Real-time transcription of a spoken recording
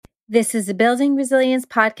This is the Building Resilience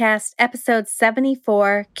Podcast, episode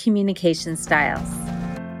 74, Communication Styles.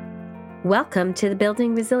 Welcome to the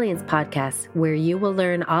Building Resilience Podcast, where you will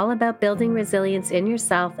learn all about building resilience in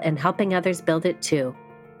yourself and helping others build it too.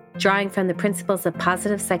 Drawing from the principles of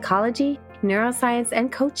positive psychology, neuroscience, and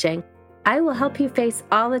coaching, I will help you face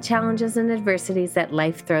all the challenges and adversities that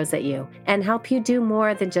life throws at you and help you do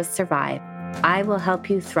more than just survive. I will help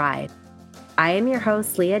you thrive. I am your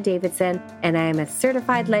host, Leah Davidson, and I am a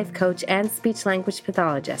certified life coach and speech-language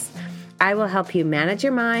pathologist. I will help you manage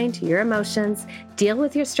your mind, your emotions, deal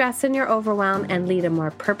with your stress and your overwhelm, and lead a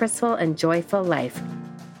more purposeful and joyful life.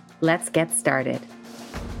 Let's get started.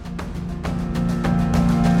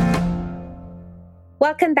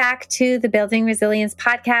 Welcome back to the Building Resilience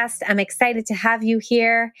Podcast. I'm excited to have you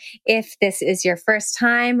here. If this is your first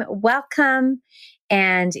time, welcome.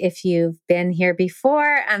 And if you've been here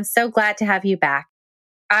before, I'm so glad to have you back.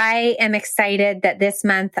 I am excited that this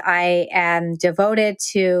month I am devoted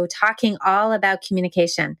to talking all about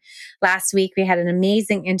communication. Last week, we had an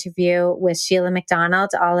amazing interview with Sheila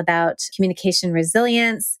McDonald all about communication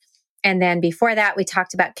resilience. And then before that, we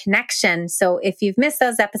talked about connection. So if you've missed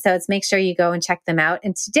those episodes, make sure you go and check them out.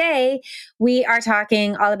 And today we are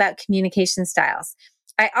talking all about communication styles.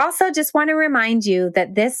 I also just want to remind you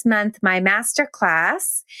that this month, my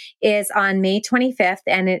masterclass is on May 25th,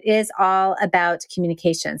 and it is all about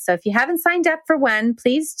communication. So if you haven't signed up for one,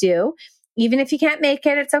 please do. Even if you can't make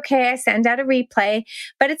it, it's okay. I send out a replay,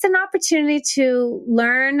 but it's an opportunity to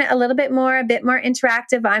learn a little bit more, a bit more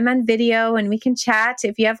interactive. I'm on video and we can chat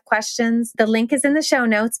if you have questions. The link is in the show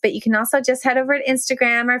notes, but you can also just head over to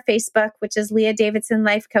Instagram or Facebook, which is Leah Davidson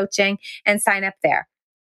Life Coaching, and sign up there.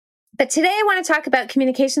 But today I want to talk about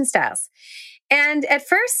communication styles. And at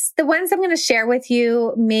first, the ones I'm going to share with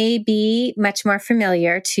you may be much more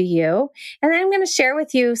familiar to you. And then I'm going to share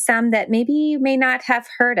with you some that maybe you may not have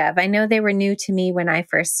heard of. I know they were new to me when I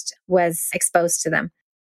first was exposed to them.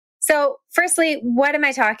 So firstly, what am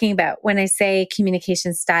I talking about when I say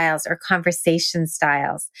communication styles or conversation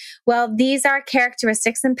styles? Well, these are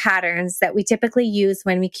characteristics and patterns that we typically use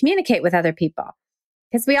when we communicate with other people.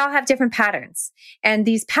 Because we all have different patterns. And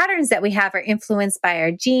these patterns that we have are influenced by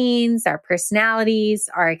our genes, our personalities,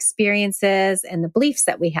 our experiences, and the beliefs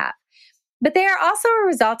that we have. But they are also a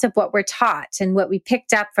result of what we're taught and what we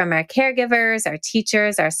picked up from our caregivers, our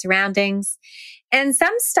teachers, our surroundings. And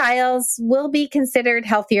some styles will be considered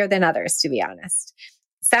healthier than others, to be honest.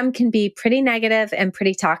 Some can be pretty negative and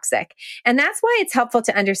pretty toxic. And that's why it's helpful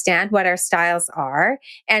to understand what our styles are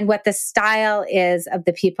and what the style is of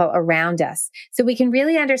the people around us. So we can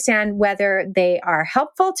really understand whether they are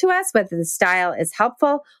helpful to us, whether the style is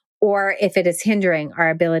helpful, or if it is hindering our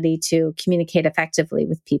ability to communicate effectively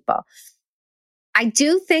with people. I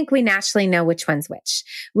do think we naturally know which one's which.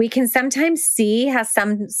 We can sometimes see how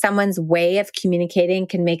someone's way of communicating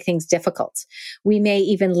can make things difficult. We may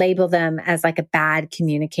even label them as like a bad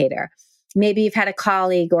communicator. Maybe you've had a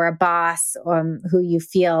colleague or a boss who you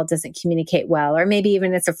feel doesn't communicate well, or maybe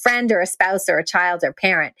even it's a friend or a spouse or a child or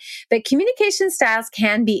parent. But communication styles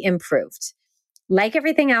can be improved. Like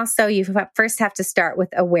everything else, though, you first have to start with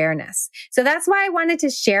awareness. So that's why I wanted to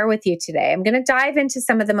share with you today. I'm going to dive into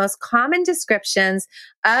some of the most common descriptions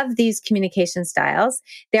of these communication styles.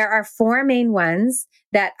 There are 4 main ones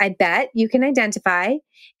that I bet you can identify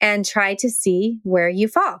and try to see where you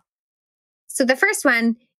fall. So the first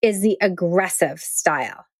one is the aggressive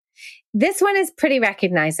style. This one is pretty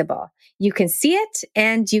recognizable. You can see it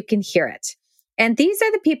and you can hear it. And these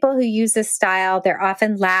are the people who use this style. They're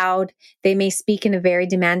often loud. They may speak in a very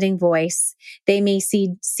demanding voice. They may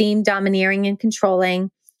seem domineering and controlling.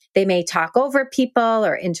 They may talk over people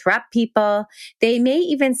or interrupt people. They may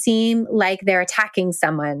even seem like they're attacking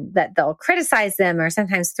someone, that they'll criticize them or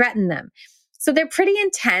sometimes threaten them. So they're pretty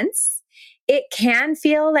intense. It can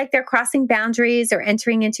feel like they're crossing boundaries or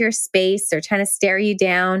entering into your space or trying to stare you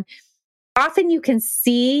down. Often you can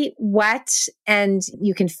see what and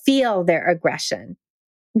you can feel their aggression.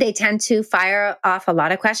 They tend to fire off a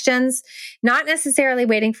lot of questions, not necessarily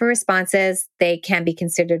waiting for responses. They can be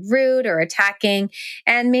considered rude or attacking,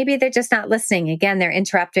 and maybe they're just not listening. Again, they're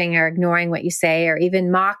interrupting or ignoring what you say or even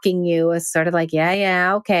mocking you as sort of like,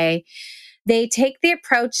 yeah, okay. They take the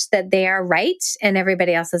approach that they are right and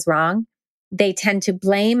everybody else is wrong. They tend to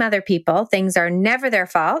blame other people. Things are never their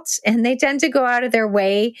fault. And they tend to go out of their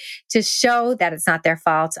way to show that it's not their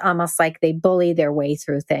fault, almost like they bully their way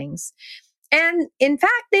through things. And in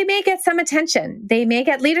fact, they may get some attention. They may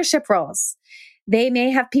get leadership roles. They may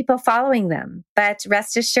have people following them. But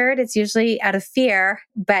rest assured, it's usually out of fear,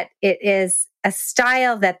 but it is a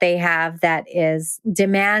style that they have that is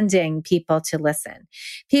demanding people to listen.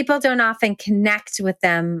 People don't often connect with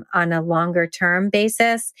them on a longer term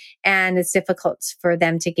basis, and it's difficult for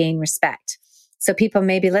them to gain respect. So people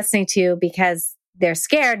may be listening to you because they're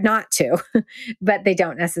scared not to, but they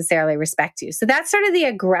don't necessarily respect you. So that's sort of the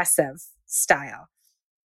aggressive style.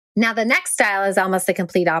 Now, the next style is almost the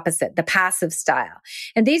complete opposite, the passive style.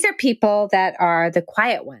 And these are people that are the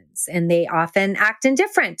quiet ones, and they often act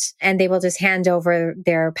indifferent, and they will just hand over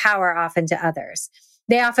their power often to others.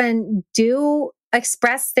 They often do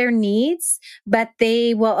express their needs, but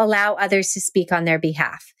they will allow others to speak on their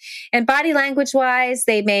behalf. And body language wise,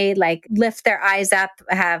 they may like lift their eyes up,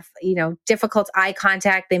 have, difficult eye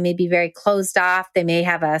contact. They may be very closed off. They may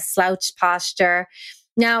have a slouch posture.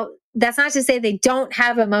 Now, that's not to say they don't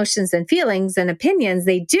have emotions and feelings and opinions.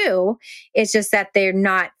 They do. It's just that they're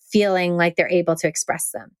not feeling like they're able to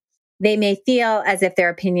express them. They may feel as if their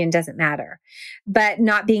opinion doesn't matter, but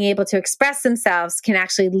not being able to express themselves can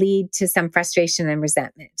actually lead to some frustration and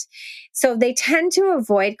resentment. So they tend to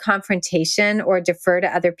avoid confrontation or defer to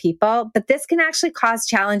other people, but this can actually cause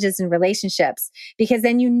challenges in relationships because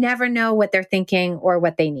then you never know what they're thinking or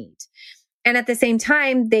what they need. And at the same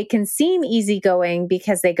time, they can seem easygoing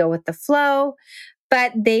because they go with the flow,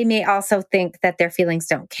 but they may also think that their feelings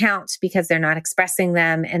don't count because they're not expressing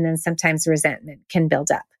them. And then sometimes resentment can build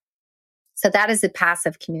up. So that is the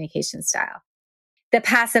passive communication style. The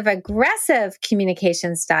passive aggressive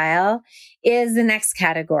communication style is the next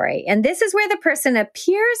category. And this is where the person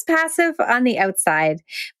appears passive on the outside,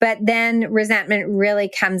 but then resentment really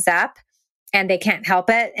comes up and they can't help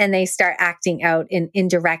it. And they start acting out in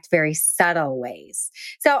indirect, very subtle ways.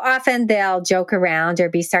 So often they'll joke around or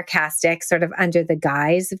be sarcastic, sort of under the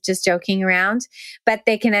guise of just joking around, but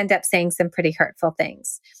they can end up saying some pretty hurtful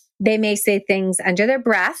things. They may say things under their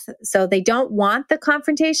breath. So they don't want the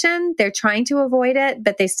confrontation. They're trying to avoid it,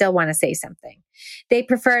 but they still want to say something. They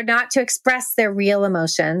prefer not to express their real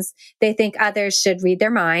emotions. They think others should read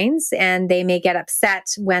their minds, and they may get upset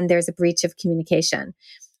when there's a breach of communication.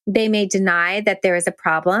 They may deny that there is a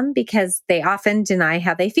problem because they often deny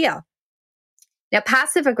how they feel. Now,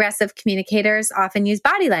 passive aggressive communicators often use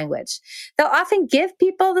body language. They'll often give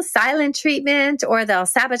people the silent treatment or they'll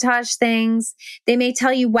sabotage things. They may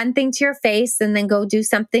tell you one thing to your face and then go do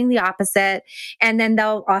something the opposite. And then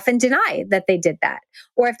they'll often deny that they did that.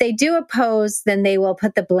 Or if they do oppose, then they will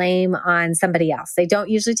put the blame on somebody else. They don't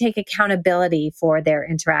usually take accountability for their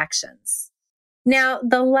interactions. Now,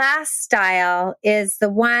 the last style is the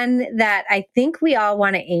one that I think we all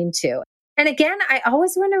want to aim to. And again, I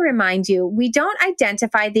always want to remind you, we don't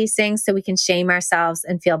identify these things so we can shame ourselves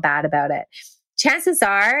and feel bad about it. Chances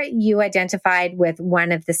are you identified with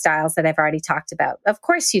one of the styles that I've already talked about. Of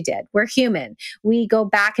course you did. We're human. We go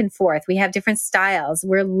back and forth. We have different styles.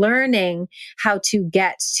 We're learning how to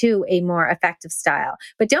get to a more effective style.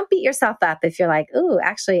 But don't beat yourself up if you're like, ooh,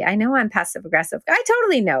 actually, I know I'm passive aggressive. I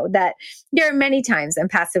totally know that there are many times I'm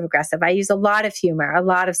passive aggressive. I use a lot of humor, a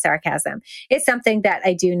lot of sarcasm. It's something that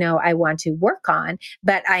I do know I want to work on,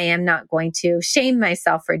 but I am not going to shame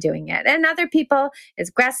myself for doing it. And other people is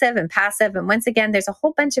aggressive and passive. And once again, there's a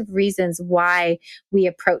whole bunch of reasons why we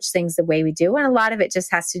approach things the way we do. And a lot of it just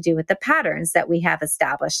has to do with the patterns that we have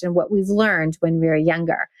established and what we've learned when we were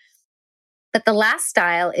younger. But the last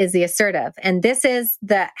style is the assertive. And this is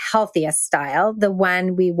the healthiest style, the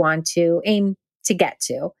one we want to aim to get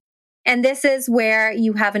to. And this is where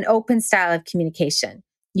you have an open style of communication.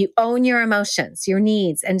 You own your emotions, your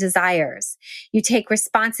needs and desires. You take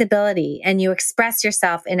responsibility and you express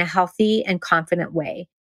yourself in a healthy and confident way.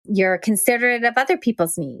 You're considerate of other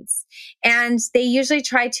people's needs. And they usually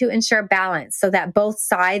try to ensure balance so that both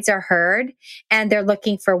sides are heard and they're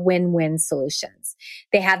looking for win-win solutions.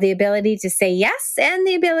 They have the ability to say yes and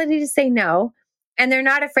the ability to say no. And they're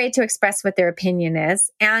not afraid to express what their opinion is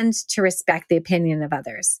and to respect the opinion of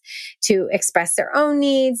others, to express their own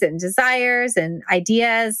needs and desires and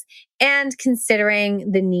ideas and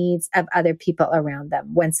considering the needs of other people around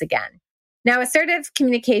them once again. Now, assertive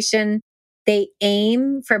communication, they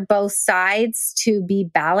aim for both sides to be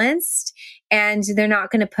balanced, and they're not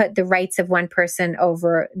going to put the rights of one person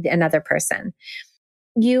over another person.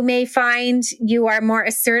 You may find you are more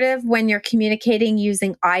assertive when you're communicating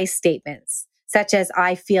using I statements, such as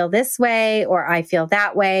I feel this way or I feel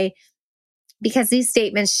that way, because these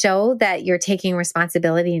statements show that you're taking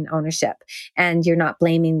responsibility and ownership and you're not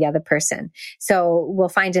blaming the other person. So we'll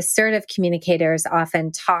find assertive communicators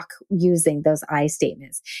often talk using those I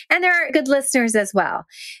statements. And there are good listeners as well.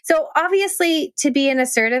 So obviously, to be an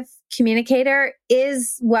assertive communicator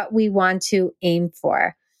is what we want to aim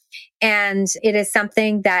for. And it is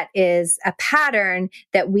something that is a pattern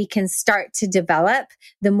that we can start to develop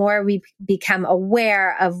the more we become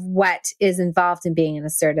aware of what is involved in being an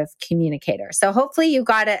assertive communicator. So hopefully you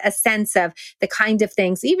got a sense of the kind of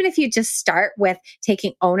things, even if you just start with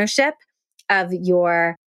taking ownership of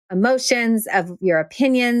your emotions, of your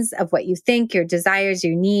opinions, of what you think, your desires,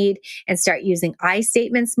 your need, and start using I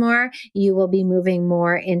statements more, you will be moving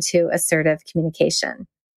more into assertive communication.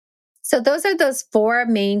 So those are those 4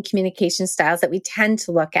 main communication styles that we tend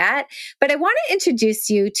to look at. But I want to introduce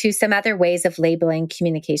you to some other ways of labeling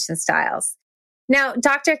communication styles. Now,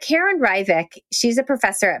 Dr. Karen Rivik, she's a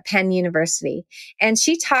professor at Penn University, and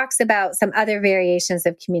she talks about some other variations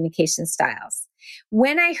of communication styles.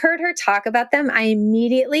 When I heard her talk about them, I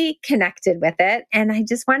immediately connected with it, and I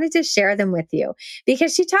just wanted to share them with you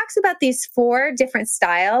because she talks about these 4 different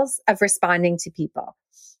styles of responding to people.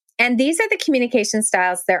 And these are the communication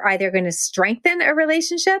styles that are either going to strengthen a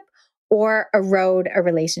relationship or erode a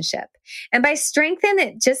relationship. And by strengthen,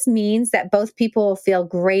 it just means that both people will feel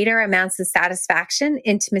greater amounts of satisfaction,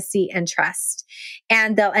 intimacy, and trust.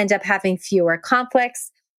 And they'll end up having fewer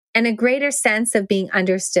conflicts and a greater sense of being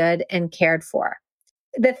understood and cared for.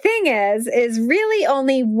 The thing is really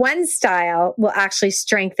only one style will actually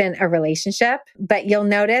strengthen a relationship, but you'll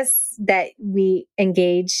notice that we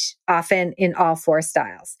engage often in all 4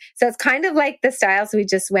 styles. So it's kind of like the styles we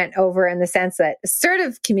just went over in the sense that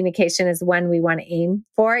assertive communication is one we want to aim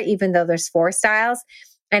for, even though there's 4 styles.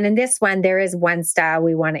 And in this one, there is one style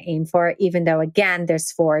we want to aim for, even though, again,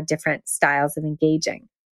 there's 4 different styles of engaging.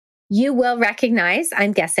 You will recognize,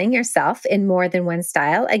 I'm guessing, yourself in more than one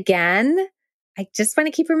style. Again, I just want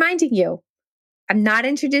to keep reminding you, I'm not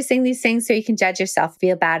introducing these things so you can judge yourself,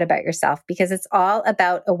 feel bad about yourself, because it's all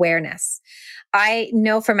about awareness. I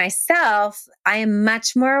know for myself, I am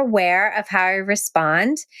much more aware of how I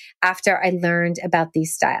respond after I learned about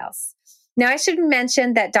these styles. Now, I should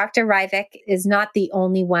mention that Dr. Rivik is not the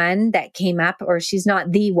only one that came up, or she's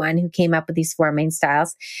not the one who came up with these 4 main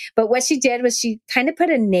styles. But what she did was she kind of put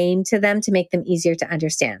a name to them to make them easier to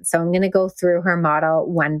understand. So I'm going to go through her model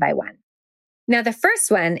one by one. Now, the first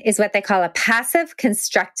one is what they call a passive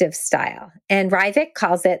constructive style, and Rivik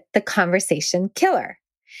calls it the conversation killer.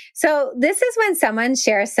 So this is when someone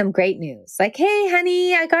shares some great news, like, hey,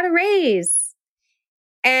 honey, I got a raise.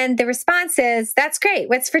 And the response is, that's great.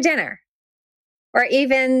 What's for dinner? Or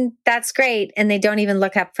even, that's great. And they don't even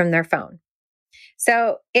look up from their phone.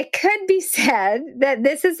 So it could be said that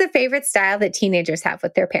this is the favorite style that teenagers have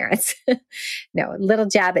with their parents. No, a little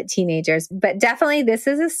jab at teenagers, but definitely this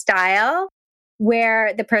is a style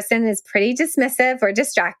where the person is pretty dismissive or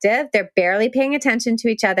distractive. They're barely paying attention to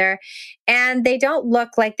each other, and they don't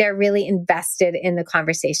look like they're really invested in the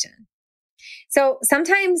conversation. So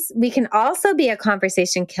sometimes we can also be a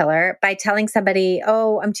conversation killer by telling somebody,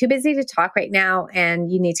 oh, I'm too busy to talk right now,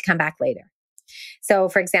 and you need to come back later. So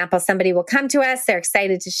for example, somebody will come to us, they're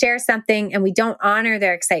excited to share something, and we don't honor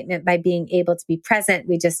their excitement by being able to be present.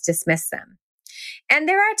 We just dismiss them. And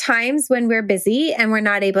there are times when we're busy and we're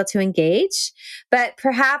not able to engage, but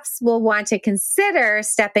perhaps we'll want to consider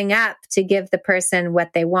stepping up to give the person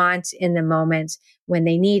what they want in the moment when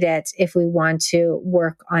they need it if we want to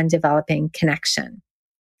work on developing connection.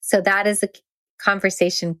 So that is a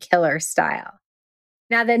conversation killer style.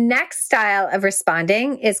 Now, the next style of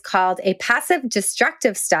responding is called a passive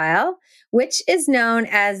destructive style, which is known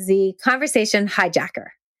as the conversation hijacker.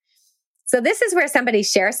 So this is where somebody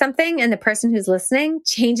shares something and the person who's listening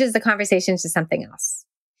changes the conversation to something else.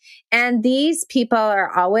 And these people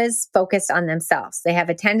are always focused on themselves. They have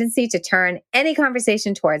a tendency to turn any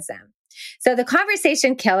conversation towards them. So the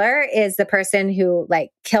conversation killer is the person who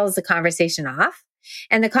kills the conversation off.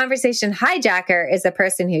 And the conversation hijacker is the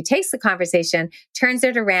person who takes the conversation, turns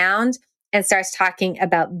it around, and starts talking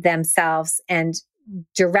about themselves and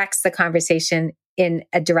directs the conversation in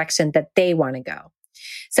a direction that they want to go.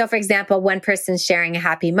 So for example, one person's sharing a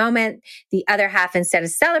happy moment, the other half, instead of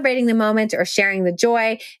celebrating the moment or sharing the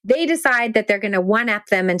joy, they decide that they're going to one-up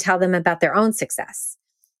them and tell them about their own success.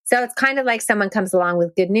 So it's kind of like someone comes along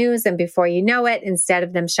with good news, and before you know it, instead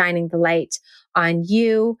of them shining the light on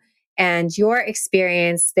you and your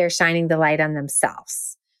experience, they're shining the light on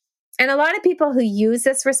themselves. And a lot of people who use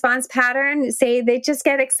this response pattern say they just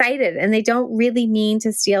get excited and they don't really mean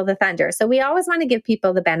to steal the thunder. So we always want to give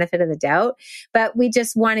people the benefit of the doubt, but we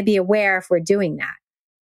just want to be aware if we're doing that.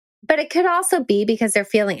 But it could also be because they're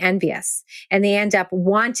feeling envious and they end up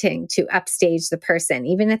wanting to upstage the person,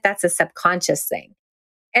 even if that's a subconscious thing.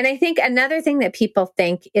 And I think another thing that people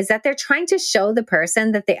think is that they're trying to show the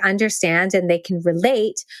person that they understand and they can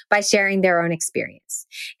relate by sharing their own experience.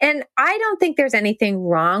 And I don't think there's anything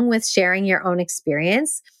wrong with sharing your own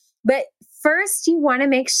experience, But first, you want to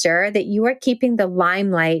make sure that you are keeping the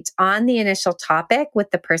limelight on the initial topic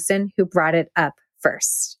with the person who brought it up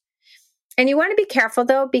first. And you want to be careful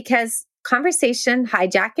though, because conversation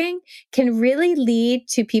hijacking can really lead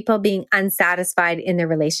to people being unsatisfied in their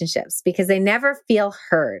relationships because they never feel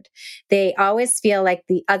heard. They always feel like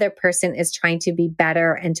the other person is trying to be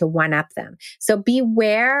better and to one up them. So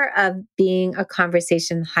beware of being a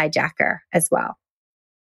conversation hijacker as well.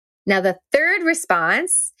 Now, the third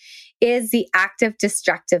response is the active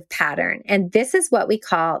destructive pattern. And this is what we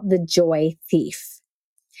call the joy thief.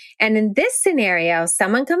 And in this scenario,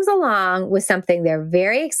 someone comes along with something they're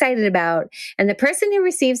very excited about, and the person who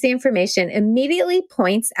receives the information immediately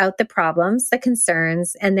points out the problems, the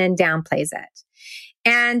concerns, and then downplays it.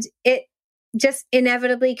 And it just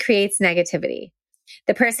inevitably creates negativity.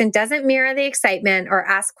 The person doesn't mirror the excitement or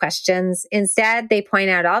ask questions. Instead, they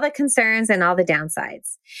point out all the concerns and all the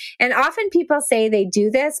downsides. And often people say they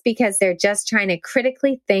do this because they're just trying to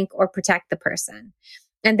critically think or protect the person.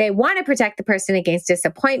 And they want to protect the person against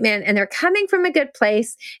disappointment, and they're coming from a good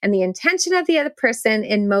place. And the intention of the other person,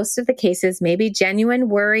 in most of the cases, may be genuine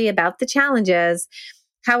worry about the challenges.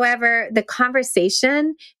 However, the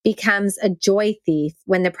conversation becomes a joy thief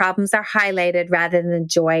when the problems are highlighted rather than the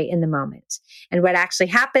joy in the moment. And what actually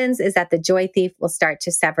happens is that the joy thief will start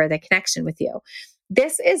to sever the connection with you.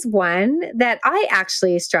 This is one that I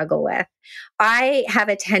actually struggle with. I have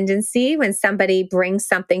a tendency when somebody brings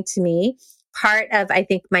something to me, part of, I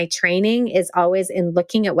think, my training is always in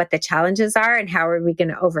looking at what the challenges are and how are we going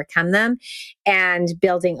to overcome them and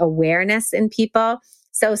building awareness in people.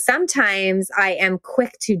 So sometimes I am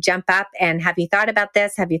quick to jump up and have you thought about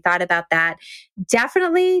this? Have you thought about that?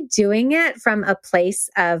 Definitely doing it from a place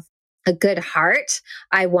of a good heart.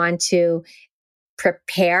 I want to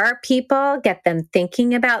prepare people, get them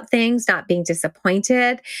thinking about things, not being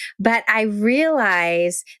disappointed. But I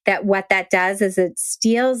realize that what that does is it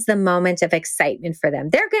steals the moment of excitement for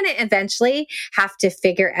them. They're going to eventually have to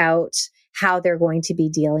figure out how they're going to be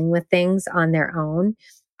dealing with things on their own.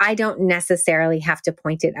 I don't necessarily have to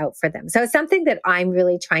point it out for them. So it's something that I'm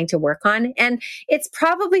really trying to work on. And it's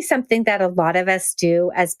probably something that a lot of us do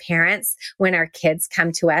as parents when our kids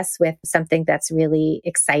come to us with something that's really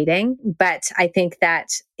exciting. But I think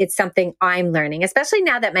that it's something I'm learning, especially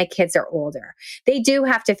now that my kids are older. They do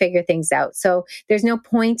have to figure things out. So there's no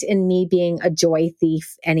point in me being a joy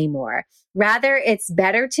thief anymore. Rather, it's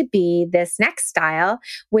better to be this next style,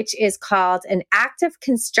 which is called an active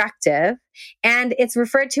constructive, and it's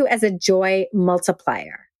referred to as a joy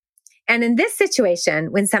multiplier. And in this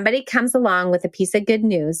situation, when somebody comes along with a piece of good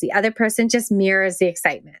news, the other person just mirrors the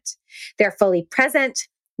excitement. They're fully present.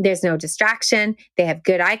 There's no distraction. They have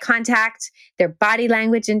good eye contact. Their body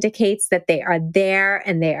language indicates that they are there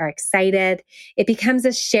and they are excited. It becomes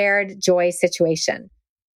a shared joy situation.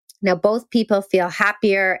 Now, both people feel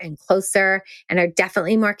happier and closer and are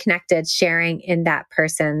definitely more connected, sharing in that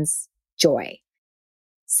person's joy.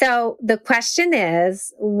 So the question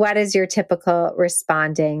is, what is your typical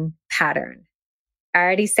responding pattern? I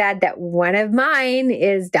already said that one of mine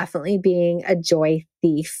is definitely being a joy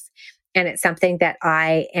thief. And it's something that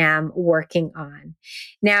I am working on.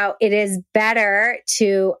 Now, it is better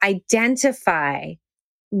to identify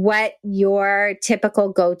what your typical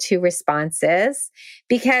go-to response is,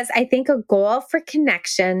 because I think a goal for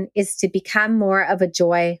connection is to become more of a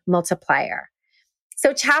joy multiplier.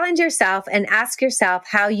 So challenge yourself and ask yourself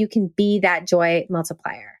how you can be that joy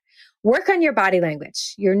multiplier. Work on your body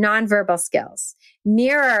language, your nonverbal skills.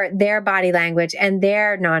 Mirror their body language and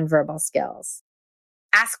their nonverbal skills.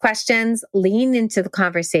 Ask questions, lean into the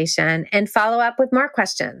conversation, and follow up with more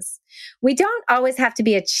questions. We don't always have to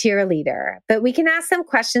be a cheerleader, but we can ask them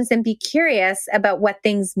questions and be curious about what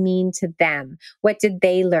things mean to them. What did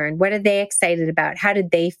they learn? What are they excited about? How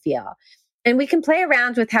did they feel? And we can play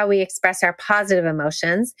around with how we express our positive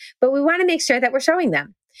emotions, but we want to make sure that we're showing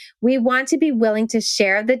them. We want to be willing to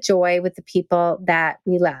share the joy with the people that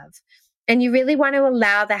we love. And you really want to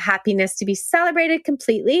allow the happiness to be celebrated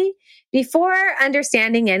completely before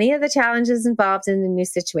understanding any of the challenges involved in the new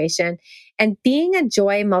situation. And being a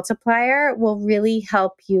joy multiplier will really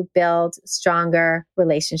help you build stronger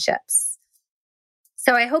relationships.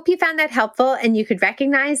 So I hope you found that helpful and you could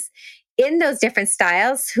recognize in those different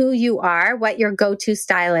styles who you are, what your go-to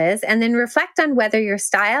style is, and then reflect on whether your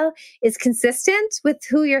style is consistent with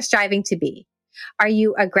who you're striving to be. Are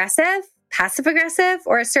you aggressive, passive-aggressive,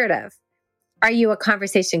 or assertive? Are you a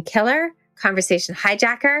conversation killer, conversation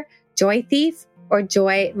hijacker, joy thief, or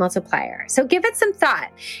joy multiplier? So give it some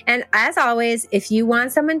thought. And as always, if you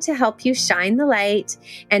want someone to help you shine the light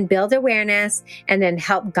and build awareness and then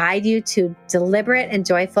help guide you to deliberate and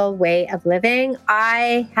joyful way of living,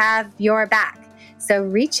 I have your back. So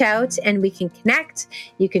reach out and we can connect.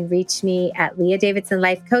 You can reach me at Leah Davidson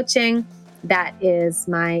Life Coaching. That is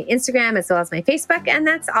my Instagram as well as my Facebook, and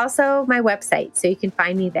that's also my website. So you can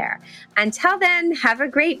find me there. Until then, have a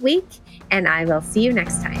great week, and I will see you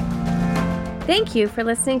next time. Thank you for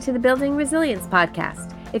listening to the Building Resilience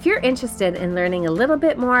podcast. If you're interested in learning a little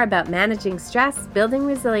bit more about managing stress, building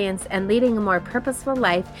resilience, and leading a more purposeful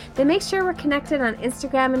life, then make sure we're connected on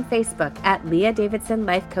Instagram and Facebook at Leah Davidson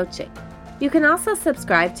Life Coaching. You can also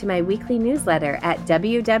subscribe to my weekly newsletter at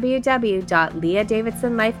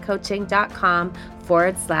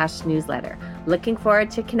www.leahdavidsonlifecoaching.com/newsletter. Looking forward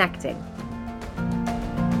to connecting.